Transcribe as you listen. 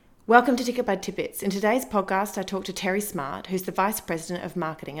Welcome to Ticket by Tippets. In today's podcast, I talk to Terry Smart, who's the Vice President of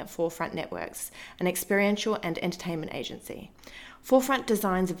Marketing at Forefront Networks, an experiential and entertainment agency. Forefront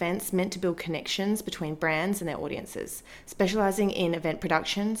designs events meant to build connections between brands and their audiences, specialising in event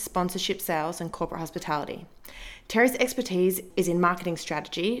production, sponsorship sales, and corporate hospitality. Terry's expertise is in marketing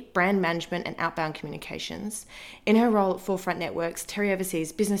strategy, brand management, and outbound communications. In her role at Forefront Networks, Terry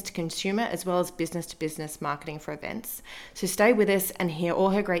oversees business-to-consumer as well as business-to-business marketing for events. So stay with us and hear all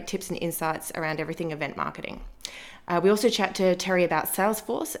her great tips and insights around everything event marketing. We also chat to Terry about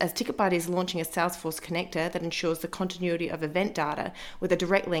Salesforce, as TicketBuddy is launching a Salesforce connector that ensures the continuity of event data with a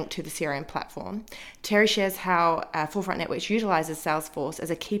direct link to the CRM platform. Terry shares how Forefront Networks utilises Salesforce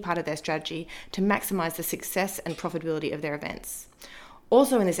as a key part of their strategy to maximise the success and profitability of their events.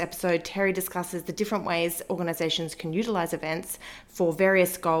 Also in this episode, Terry discusses the different ways organisations can utilise events for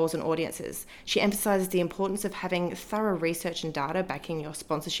various goals and audiences. She emphasises the importance of having thorough research and data backing your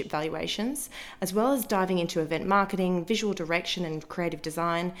sponsorship valuations, as well as diving into event marketing, visual direction and creative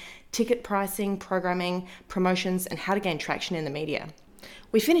design, ticket pricing, programming, promotions, and how to gain traction in the media.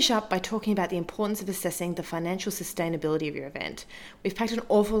 We finish up by talking about the importance of assessing the financial sustainability of your event. We've packed an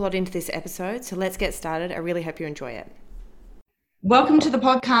awful lot into this episode, so let's get started. I really hope you enjoy it. Welcome to the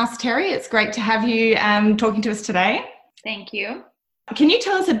podcast, Terry. It's great to have you talking to us today. Thank you. Can you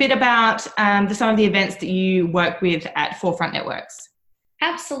tell us a bit about some of the events that you work with at Forefront Networks?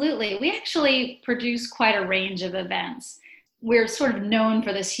 Absolutely. We actually produce quite a range of events. We're sort of known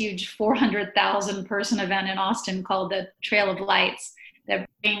for this huge 400,000 person event in Austin called the Trail of Lights that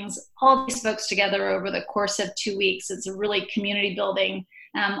brings all these folks together over the course of 2 weeks. It's a really community building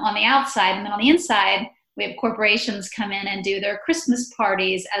on the outside, and then on the inside, we have corporations come in and do their Christmas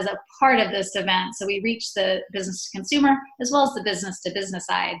parties as a part of this event. So we reach the business to consumer as well as the business to business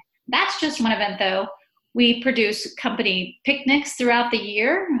side. That's just one event though. We produce company picnics throughout the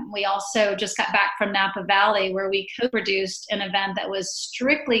year. We also just got back from Napa Valley where we co-produced an event that was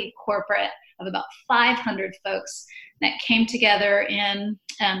strictly corporate of about 500 folks that came together in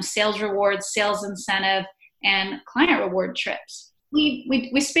sales rewards, sales incentive, and client reward trips.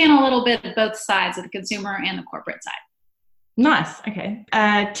 We span a little bit of both sides of the consumer and the corporate side. Nice. Okay.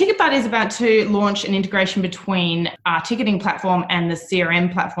 TicketBuddy is about to launch an integration between our ticketing platform and the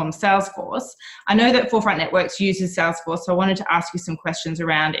CRM platform, Salesforce. I know that Forefront Networks uses Salesforce, so I wanted to ask you some questions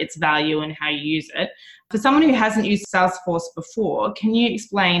around its value and how you use it. For someone who hasn't used Salesforce before, can you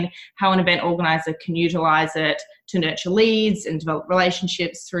explain how an event organizer can utilize it to nurture leads and develop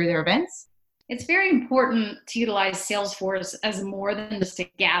relationships through their events? It's very important to utilize Salesforce as more than just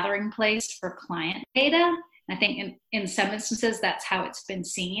a gathering place for client data. I think in some instances, that's how it's been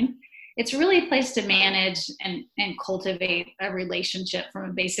seen. It's really a place to manage and cultivate a relationship from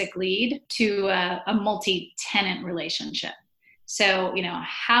a basic lead to a multi-tenant relationship. So,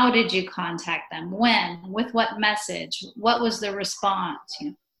 how did you contact them? When? With what message? What was the response?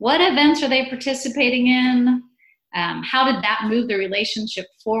 What events are they participating in? How did that move the relationship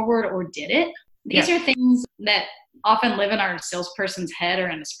forward, or did it? These are things that often live in our salesperson's head or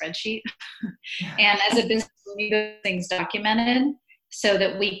in a spreadsheet. And as a business, we need those things documented so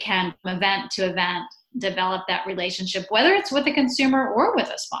that we can, from event to event, develop that relationship, whether it's with a consumer or with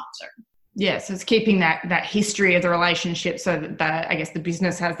a sponsor. Yeah, so it's keeping that history of the relationship so that I guess the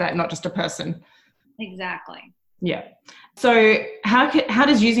business has that, not just a person. Exactly. Yeah. So how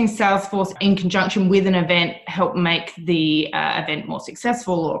does using Salesforce in conjunction with an event help make the event more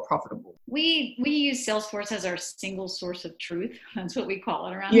successful or profitable? We use Salesforce as our single source of truth. That's what we call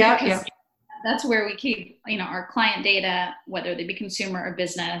it around here. Yeah. That's where we keep, our client data, whether they be consumer or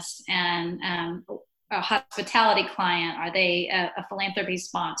business, and a hospitality client. Are they a philanthropy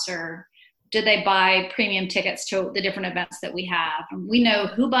sponsor? Did they buy premium tickets to the different events that we have? And we know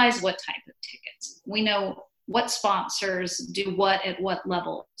who buys what type of tickets. We know what sponsors do what at what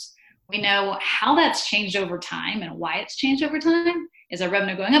levels. We know how that's changed over time and why it's changed over time. Is our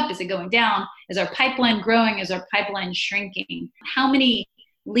revenue going up? Is it going down? Is our pipeline growing? Is our pipeline shrinking? How many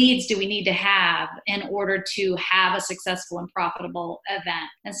leads do we need to have in order to have a successful and profitable event?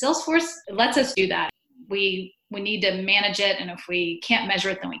 And Salesforce lets us do that. We need to manage it, and if we can't measure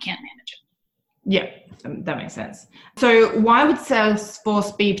it, then we can't manage it. Yeah, that makes sense. So why would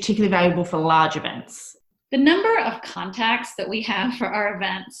Salesforce be particularly valuable for large events? The number of contacts that we have for our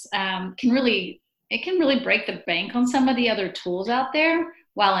events can really break the bank on some of the other tools out there.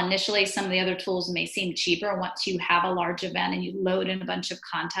 While initially some of the other tools may seem cheaper, once you have a large event and you load in a bunch of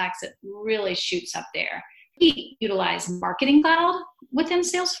contacts, it really shoots up there. We utilize Marketing Cloud within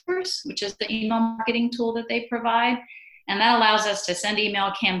Salesforce, which is the email marketing tool that they provide. And that allows us to send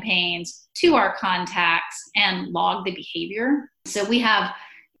email campaigns to our contacts and log the behavior. So we have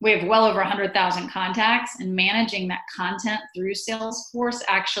we have well over 100,000 contacts, and managing that content through Salesforce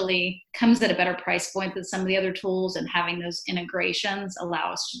actually comes at a better price point than some of the other tools, and having those integrations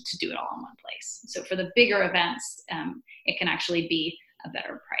allow us to do it all in one place. So for the bigger events, it can actually be a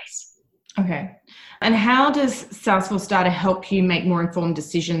better price. Okay. And how does Salesforce Data help you make more informed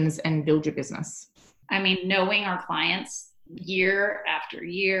decisions and build your business? I mean, knowing our clients year after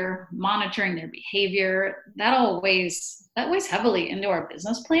year, monitoring their behavior, that weighs heavily into our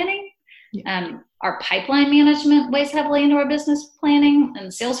business planning. Yeah. Our pipeline management weighs heavily into our business planning,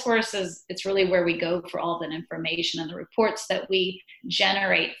 and Salesforce it's really where we go for all that information, and the reports that we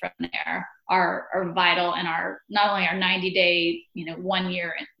generate from there are vital in not only our 90-day, 1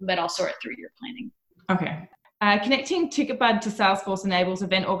 year, but also our 3-year planning. Okay. Connecting Ticketbud to Salesforce enables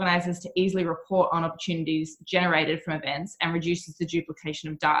event organizers to easily report on opportunities generated from events and reduces the duplication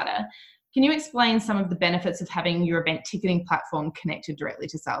of data. Can you explain some of the benefits of having your event ticketing platform connected directly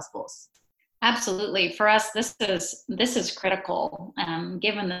to Salesforce? Absolutely. For us, this is critical.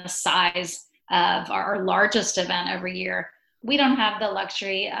 Given the size of our largest event every year, we don't have the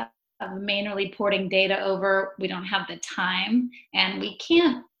luxury of manually porting data over. We don't have the time, and we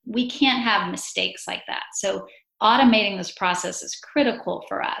can't have mistakes like that. So automating this process is critical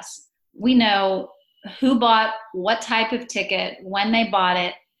for us. We know who bought what type of ticket, when they bought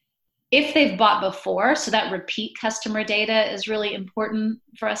it, if they've bought before. So that repeat customer data is really important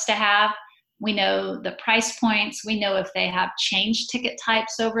for us to have. We know the price points. We know if they have changed ticket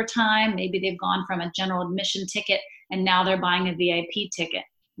types over time. Maybe they've gone from a general admission ticket and now they're buying a VIP ticket.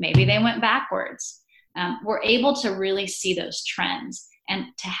 Maybe they went backwards. We're able to really see those trends. And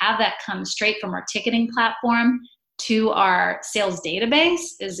to have that come straight from our ticketing platform to our sales database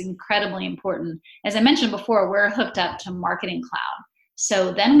is incredibly important. As I mentioned before, we're hooked up to Marketing Cloud.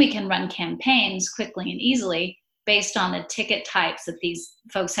 So then we can run campaigns quickly and easily based on the ticket types that these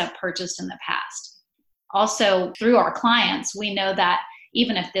folks have purchased in the past. Also, through our clients, we know that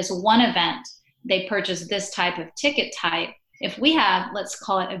even if this one event, they purchase this type of ticket type, if we have, let's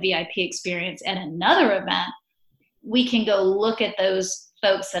call it a VIP experience at another event, we can go look at those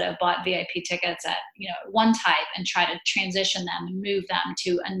folks that have bought VIP tickets at one type and try to transition them and move them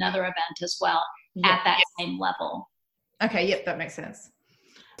to another event as well at that same level. Okay, yep, that makes sense.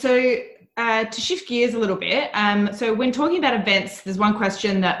 So to shift gears a little bit, so when talking about events, there's one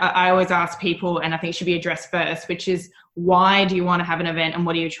question that I always ask people, and I think should be addressed first, which is why do you want to have an event and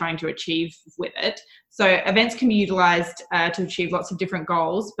what are you trying to achieve with it? So events can be utilized to achieve lots of different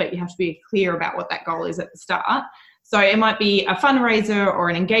goals, but you have to be clear about what that goal is at the start. So it might be a fundraiser or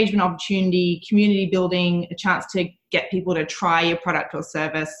an engagement opportunity, community building, a chance to get people to try your product or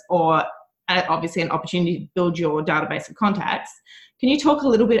service, or obviously an opportunity to build your database of contacts. Can you talk a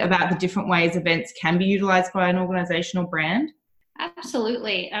little bit about the different ways events can be utilized by an organization or brand?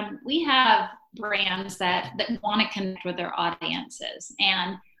 Absolutely. We have brands that want to connect with their audiences.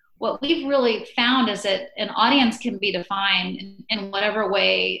 And what we've really found is that an audience can be defined in whatever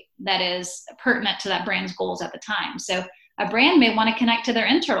way that is pertinent to that brand's goals at the time. So a brand may want to connect to their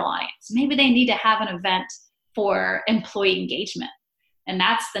internal audience. Maybe they need to have an event for employee engagement. And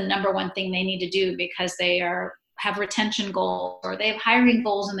that's the number one thing they need to do because they have retention goals or they have hiring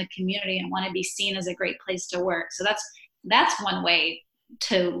goals in the community and want to be seen as a great place to work. So that's one way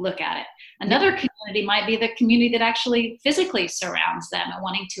to look at it. Another community might be the community that actually physically surrounds them and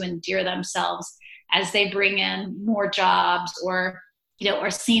wanting to endear themselves as they bring in more jobs or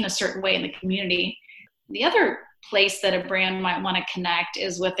are seen a certain way in the community. The other place that a brand might want to connect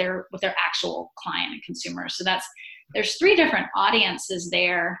is with their actual client and consumer. So there's 3 different audiences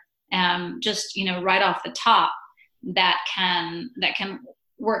there, just right off the top that can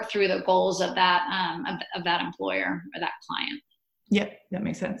work through the goals of that employer or that client. Yep, that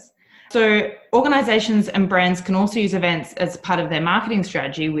makes sense. So organizations and brands can also use events as part of their marketing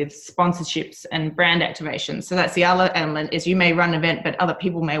strategy with sponsorships and brand activation. So that's the other element is you may run an event, but other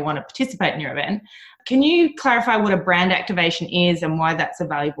people may want to participate in your event. Can you clarify what a brand activation is and why that's a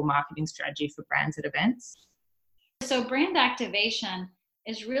valuable marketing strategy for brands at events? So brand activation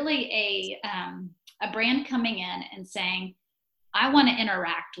is really a brand coming in and saying, I want to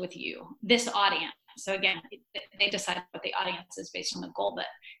interact with you, this audience. So again, they decide what the audience is based on the goal,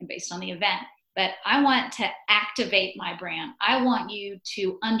 and based on the event. But I want to activate my brand. I want you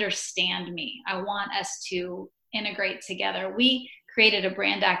to understand me. I want us to integrate together. We created a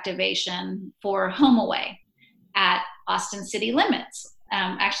brand activation for HomeAway at Austin City Limits.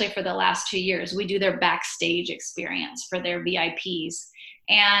 Actually, for the last 2 years, we do their backstage experience for their VIPs.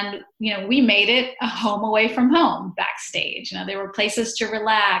 And, we made it a home away from home backstage. There were places to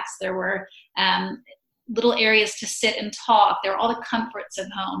relax. There were little areas to sit and talk. There are all the comforts of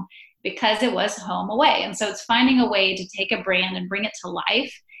home because it was home away. And so it's finding a way to take a brand and bring it to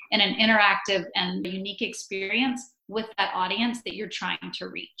life in an interactive and unique experience with that audience that you're trying to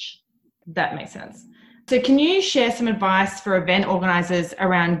reach. That makes sense. So can you share some advice for event organizers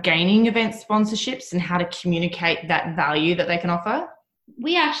around gaining event sponsorships and how to communicate that value that they can offer?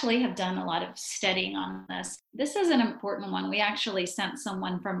 We actually have done a lot of studying on this. This is an important one. We actually sent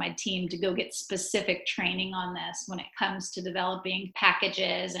someone from my team to go get specific training on this when it comes to developing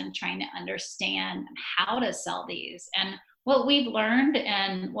packages and trying to understand how to sell these. And what we've learned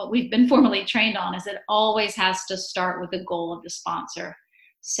and what we've been formally trained on is it always has to start with the goal of the sponsor.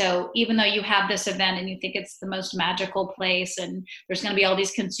 So even though you have this event and you think it's the most magical place and there's going to be all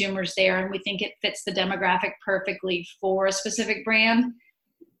these consumers there and we think it fits the demographic perfectly for a specific brand,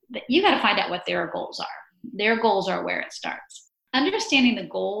 you got to find out what their goals are. Their goals are where it starts. Understanding the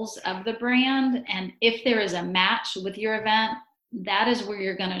goals of the brand, and if there is a match with your event, that is where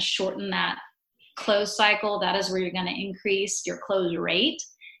you're going to shorten that close cycle. That is where you're going to increase your close rate,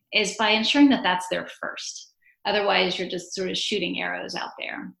 is by ensuring that that's there first. Otherwise, you're just sort of shooting arrows out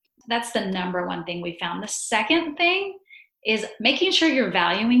there. That's the number one thing we found. The second thing is making sure you're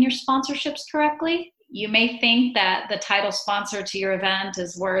valuing your sponsorships correctly. You may think that the title sponsor to your event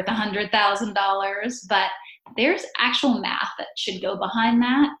is worth $100,000, but there's actual math that should go behind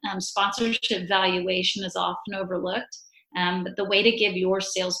that. Sponsorship valuation is often overlooked, but the way to give your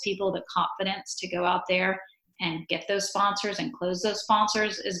salespeople the confidence to go out there and get those sponsors and close those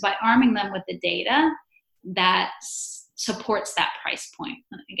sponsors is by arming them with the data that supports that price point.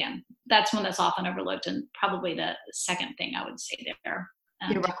 And again, that's one that's often overlooked and probably the second thing I would say there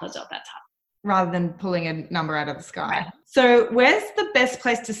to close out that topic. Rather than pulling a number out of the sky. Right. So where's the best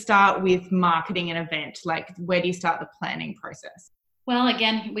place to start with marketing an event? Like, where do you start the planning process? Well,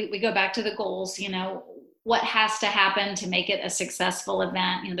 again, we go back to the goals. What has to happen to make it a successful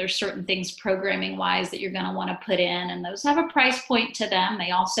event? There's certain things programming wise that you're going to want to put in, and those have a price point to them.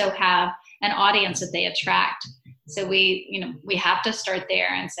 They also have an audience that they attract. So we have to start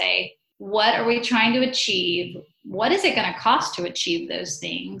there and say, what are we trying to achieve? What is it going to cost to achieve those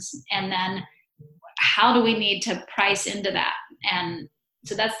things? And then how do we need to price into that? And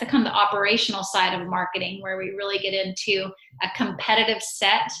so that's the kind of the operational side of marketing, where we really get into a competitive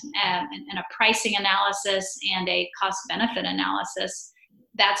set and a pricing analysis and a cost benefit analysis.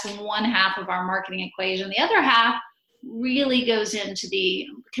 That's one half of our marketing equation. The other half really goes into the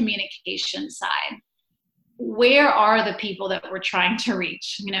communication side. Where are the people that we're trying to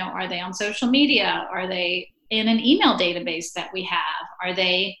reach? Are they on social media? Are they in an email database that we have? Are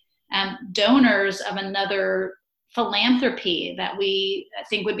they donors of another philanthropy that we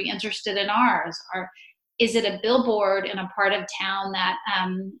think would be interested in ours? Or is it a billboard in a part of town that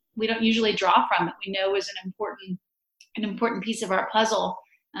we don't usually draw from, that we know is an important piece of our puzzle?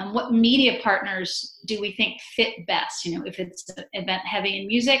 What media partners do we think fit best? If it's an event heavy in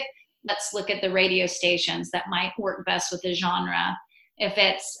music, let's look at the radio stations that might work best with the genre. If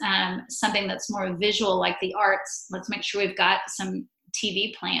it's something that's more visual, like the arts, let's make sure we've got some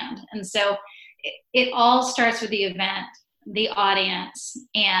TV planned. And so it all starts with the event, the audience,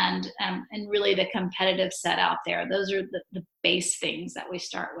 and really the competitive set out there. Those are the base things that we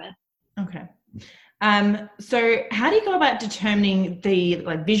start with. Okay. So how do you go about determining the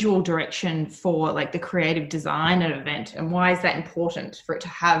visual direction for the creative design at an event, and why is that important for it to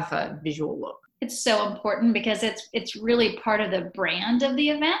have a visual look? It's so important because it's really part of the brand of the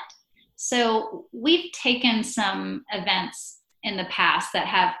event. So we've taken some events in the past that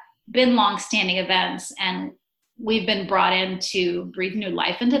have been long-standing events, and we've been brought in to breathe new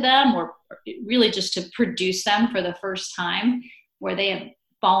life into them, or really just to produce them for the first time where they have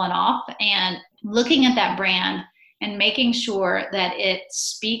fallen off, and looking at that brand and making sure that it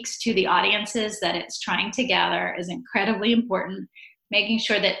speaks to the audiences that it's trying to gather is incredibly important. Making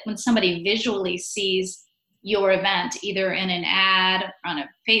sure that when somebody visually sees your event, either in an ad, on a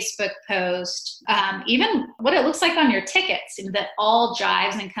Facebook post, even what it looks like on your tickets, that all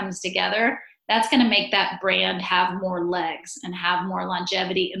jives and comes together, that's going to make that brand have more legs and have more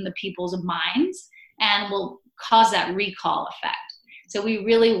longevity in the people's minds, and will cause that recall effect. So we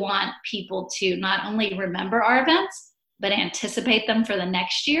really want people to not only remember our events, but anticipate them for the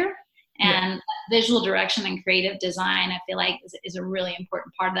next year. And visual direction and creative design, I feel like, is a really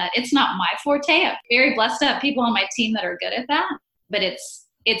important part of that. It's not my forte. I'm very blessed to have people on my team that are good at that, but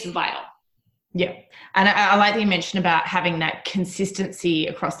it's vital. Yeah. And I like that you mentioned about having that consistency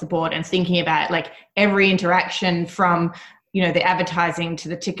across the board and thinking about every interaction from, the advertising to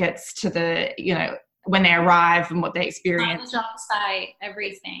the tickets to the, when they arrive and what they experience. On the job site,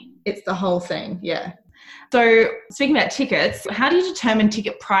 everything. It's the whole thing. Yeah. So speaking about tickets, how do you determine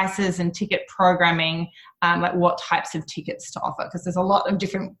ticket prices and ticket programming, like what types of tickets to offer? Because there's a lot of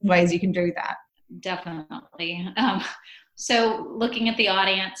different ways you can do that. Definitely. So looking at the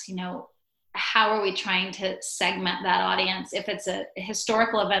audience, how are we trying to segment that audience? If it's a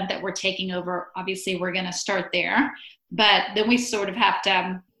historical event that we're taking over, obviously we're going to start there. But then we sort of have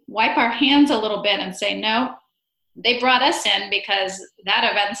to wipe our hands a little bit and say, no, they brought us in because that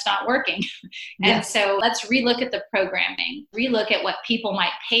event's not working. And so let's relook at the programming, relook at what people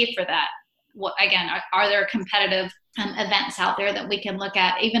might pay for that. What, again, are there competitive events out there that we can look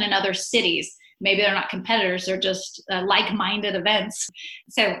at, even in other cities? Maybe they're not competitors, they're just like-minded events.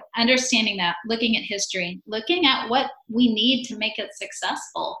 So understanding that, looking at history, looking at what we need to make it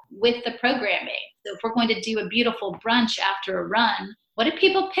successful with the programming. So if we're going to do a beautiful brunch after a run, what do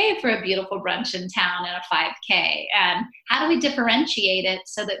people pay for a beautiful brunch in town in a 5K? And how do we differentiate it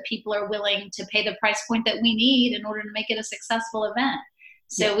so that people are willing to pay the price point that we need in order to make it a successful event?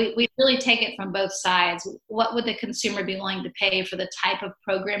 So we really take it from both sides. What would the consumer be willing to pay for the type of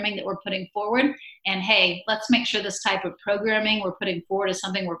programming that we're putting forward? And hey, let's make sure this type of programming we're putting forward is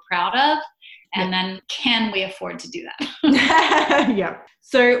something we're proud of. And then can we afford to do that? Yeah.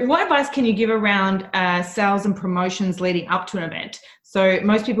 So what advice can you give around sales and promotions leading up to an event? So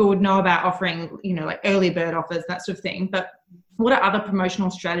most people would know about offering, like early bird offers, that sort of thing. But what are other promotional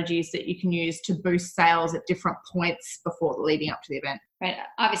strategies that you can use to boost sales at different points before leading up to the event? Right.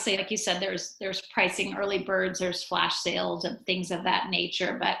 Obviously, like you said, there's pricing, early birds, there's flash sales and things of that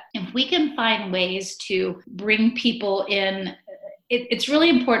nature. But if we can find ways to bring people in, it's really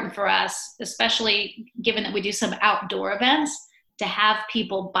important for us, especially given that we do some outdoor events, to have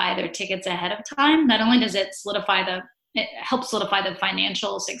people buy their tickets ahead of time. Not only does it help solidify the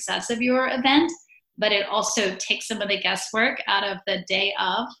financial success of your event, but it also takes some of the guesswork out of the day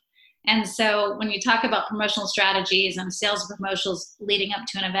of. And so when you talk about promotional strategies and sales and promotions leading up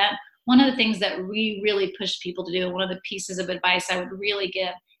to an event, one of the things that we really push people to do, one of the pieces of advice I would really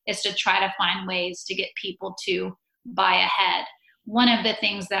give, is to try to find ways to get people to buy ahead. One of the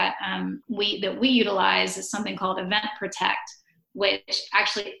things that we utilize is something called Event Protect, which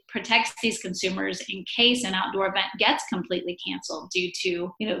actually protects these consumers in case an outdoor event gets completely canceled due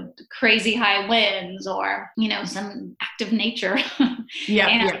to, crazy high winds or, some active nature.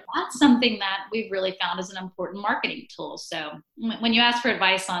 That's something that we've really found is an important marketing tool. So when you ask for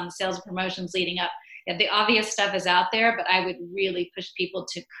advice on sales and promotions leading up, the obvious stuff is out there, but I would really push people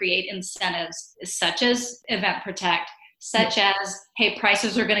to create incentives such as Event Protect, such as, hey,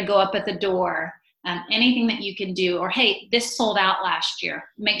 prices are going to go up at the door. Anything that you can do, or hey, this sold out last year,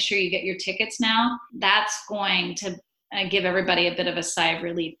 make sure you get your tickets now. That's going to give everybody a bit of a sigh of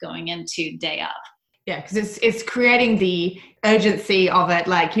relief going into day of. Yeah, because it's creating the urgency of it,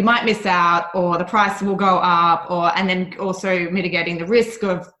 like you might miss out or the price will go up, and then also mitigating the risk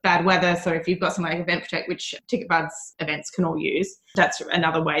of bad weather. So if you've got something like Event Protect, which TicketBuzz events can all use, that's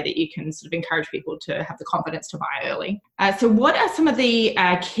another way that you can sort of encourage people to have the confidence to buy early. So what are some of the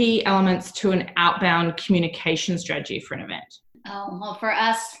key elements to an outbound communication strategy for an event? Oh, well, for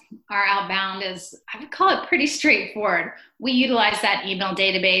us, our outbound is, I would call it pretty straightforward. We utilize that email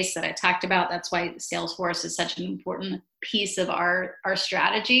database that I talked about. That's why Salesforce is such an important piece of our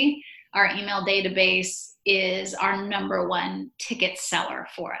strategy. Our email database is our number one ticket seller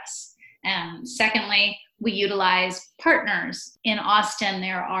for us. And secondly, we utilize partners. In Austin,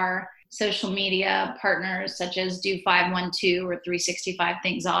 there are social media partners such as Do 512 or 365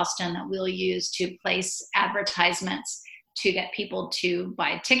 Things Austin that we'll use to place advertisements to get people to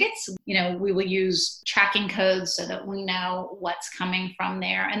buy tickets. We will use tracking codes so that we know what's coming from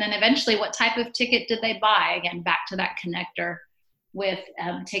there. And then eventually, what type of ticket did they buy? Again, back to that connector with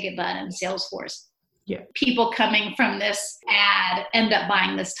TicketBuzz and Salesforce. Yeah. People coming from this ad end up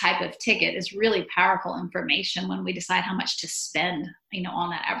buying this type of ticket is really powerful information when we decide how much to spend, on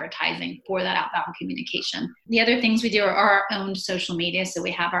that advertising for that outbound communication. The other things we do are our own social media. So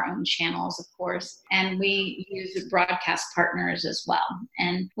we have our own channels, of course, and we use broadcast partners as well.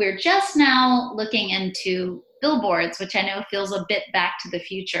 And we're just now looking into billboards, which I know feels a bit back to the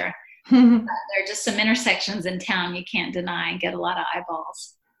future. There are just some intersections in town you can't deny and get a lot of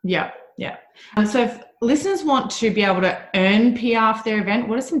eyeballs. Yeah. So if listeners want to be able to earn PR for their event,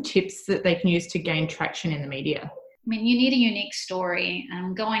 what are some tips that they can use to gain traction in the media? I mean, you need a unique story.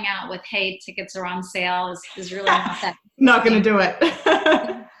 Going out with, hey, tickets are on sale is really not that. Not going to do it. You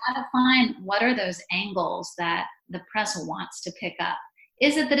got to find what are those angles that the press wants to pick up.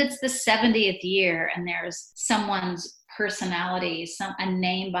 Is it that it's the 70th year and there's someone's personality, a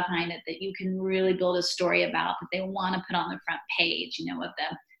name behind it that you can really build a story about that they want to put on the front page, of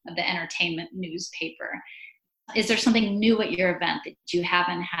of the entertainment newspaper. Is there something new at your event that you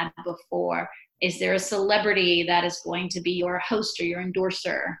haven't had before? Is there a celebrity that is going to be your host or your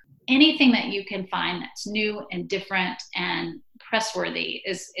endorser? Anything that you can find that's new and different and press-worthy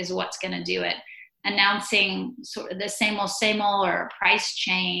is what's going to do it. Announcing sort of the same old or a price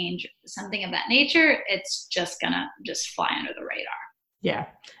change, something of that nature, it's just going to just fly under the radar. Yeah.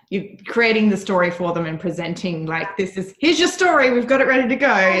 You're creating the story for them and presenting like, here's your story. We've got it ready to go.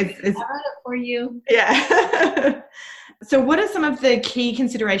 I wrote it for you. Yeah. So what are some of the key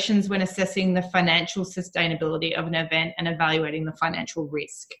considerations when assessing the financial sustainability of an event and evaluating the financial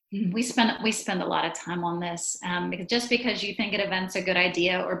risk? We spend a lot of time on this, because you think an event's a good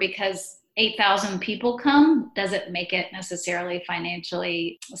idea or because 8,000 people come doesn't make it necessarily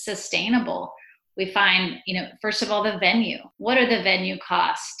financially sustainable. We find, first of all, the venue. What are the venue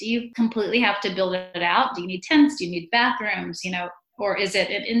costs? Do you completely have to build it out? Do you need tents? Do you need bathrooms? Or is it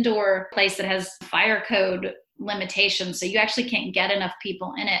an indoor place that has fire code limitations, so you actually can't get enough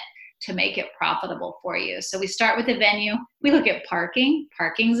people in it to make it profitable for you? So we start with the venue. We look at parking.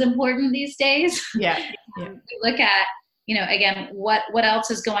 Parking's important these days. Yeah. We look at, again, what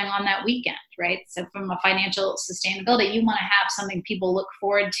else is going on that weekend, right? So from a financial sustainability, you want to have something people look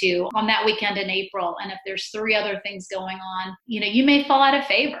forward to on that weekend in April. And if there's 3 other things going on, you may fall out of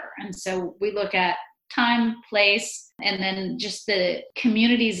favor. And so we look at time, place, and then just the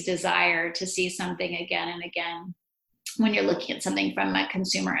community's desire to see something again and again when you're looking at something from a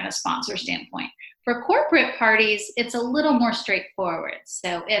consumer and a sponsor standpoint. For corporate parties, it's a little more straightforward.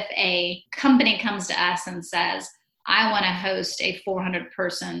 So if a company comes to us and says, I want to host a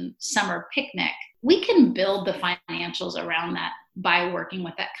 400-person summer picnic, we can build the financials around that by working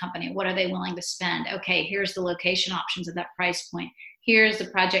with that company. What are they willing to spend? Okay, here's the location options at that price point. Here's the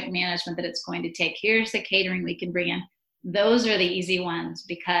project management that it's going to take. Here's the catering we can bring in. Those are the easy ones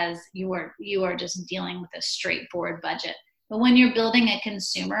because you are just dealing with a straightforward budget. But when you're building a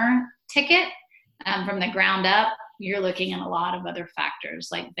consumer ticket from the ground up, you're looking at a lot of other factors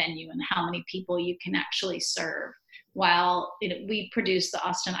like venue and how many people you can actually serve. While we produced the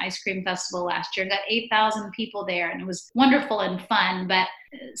Austin Ice Cream Festival last year, got 8,000 people there, and it was wonderful and fun, but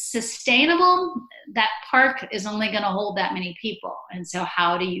sustainable, that park is only going to hold that many people. And so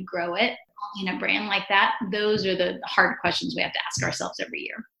how do you grow it in a brand like that? Those are the hard questions we have to ask ourselves every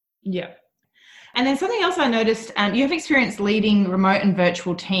year. Yeah. And then something else I noticed, you have experience leading remote and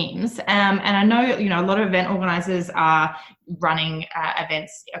virtual teams. And I know, a lot of event organizers are running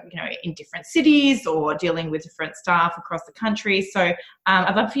events, in different cities or dealing with different staff across the country. So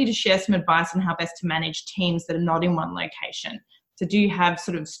I'd love for you to share some advice on how best to manage teams that are not in one location. So do you have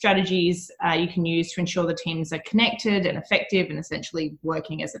sort of strategies you can use to ensure the teams are connected and effective and essentially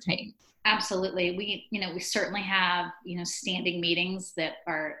working as a team? Absolutely. We certainly have, standing meetings that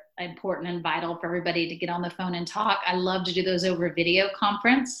are important and vital for everybody to get on the phone and talk. I love to do those over video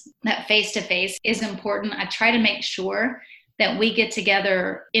conference. That face-to-face is important. I try to make sure that we get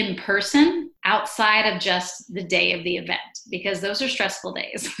together in person outside of just the day of the event, because those are stressful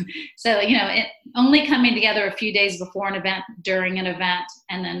days. So, only coming together a few days before an event, during an event,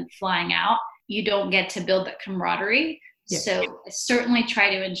 and then flying out, you don't get to build that camaraderie. Yeah. So I certainly try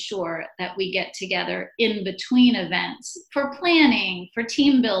to ensure that we get together in between events for planning, for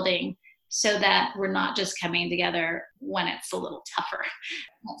team building, so that we're not just coming together when it's a little tougher.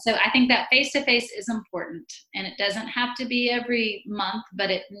 So I think that face-to-face is important, and it doesn't have to be every month, but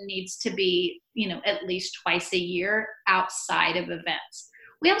it needs to be, at least twice a year outside of events.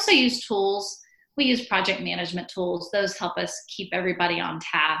 We also use tools. We use project management tools. Those help us keep everybody on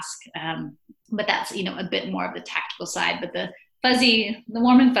task. But that's, a bit more of the tactical side. But the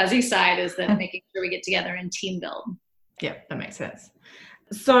warm and fuzzy side is the making sure we get together and team build. Yeah, that makes sense.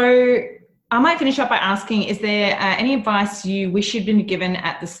 So I might finish up by asking, is there any advice you wish you'd been given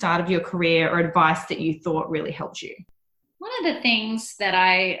at the start of your career, or advice that you thought really helped you? One of the things that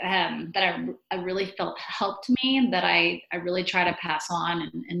I really felt helped me, and that I really try to pass on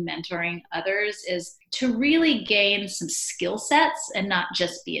in mentoring others, is to really gain some skill sets and not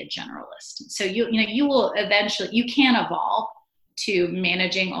just be a generalist. So you will eventually, you can evolve to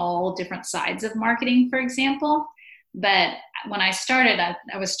managing all different sides of marketing, for example. But when I started,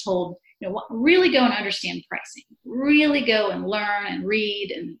 I was told, really go and understand pricing, really go and learn and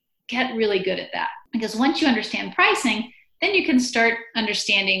read and get really good at that. Because once you understand pricing, then you can start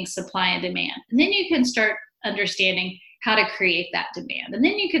understanding supply and demand. And then you can start understanding how to create that demand. And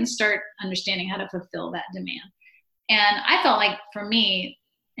then you can start understanding how to fulfill that demand. And I felt like for me,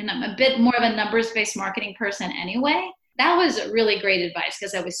 and I'm a bit more of a numbers-based marketing person anyway, that was really great advice,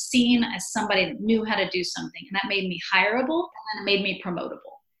 because I was seen as somebody that knew how to do something, and that made me hireable, and it made me promotable.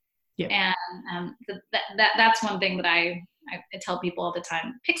 And that's one thing that I tell people all the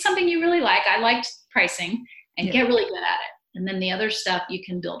time. Pick something you really like. I liked pricing, and get really good at it. And then the other stuff you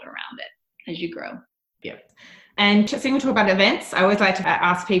can build around it as you grow. Yeah. And seeing we talk about events, I always like to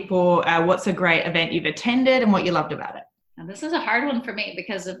ask people what's a great event you've attended and what you loved about it. Now, this is a hard one for me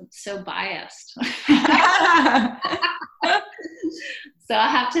because I'm so biased. So I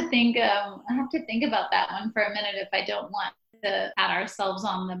have to think about that one for a minute if I don't want to pat ourselves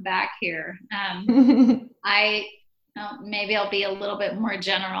on the back here. Maybe I'll be a little bit more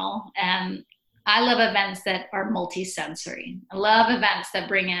general. I love events that are multi-sensory. I love events that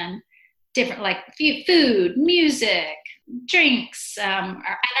bring in different, like food, music, drinks, an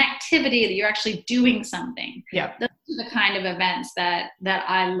activity that you're actually doing something. Yeah. Those are the kind of events that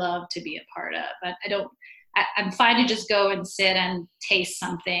I love to be a part of. But I'm fine to just go and sit and taste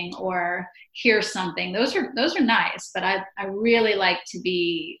something or hear something. Those are nice, but I really like to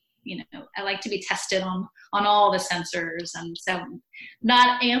be, I like to be tested on all the sensors. And so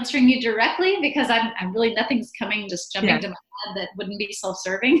not answering you directly because I'm really, nothing's just jumping to my head that wouldn't be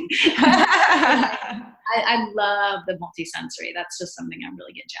self-serving. I love the multisensory. That's just something I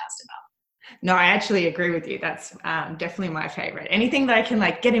really get jazzed about. No, I actually agree with you. That's definitely my favorite. Anything that I can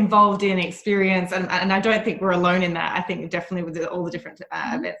get involved in, experience, and I don't think we're alone in that. I think definitely with all the different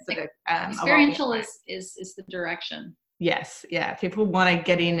events that are experiential is the direction. Yes, yeah. People want to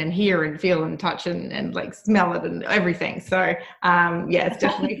get in and hear and feel and touch and smell it and everything. So it's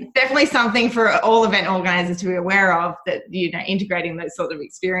definitely something for all event organizers to be aware of, that integrating those sort of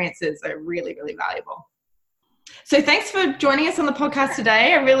experiences are really, really valuable. So thanks for joining us on the podcast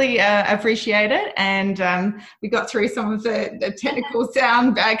today. I really appreciate it. And we got through some of the technical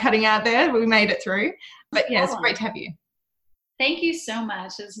sound cutting out there. We made it through. But it's great to have you. Thank you so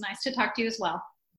much. It was nice to talk to you as well.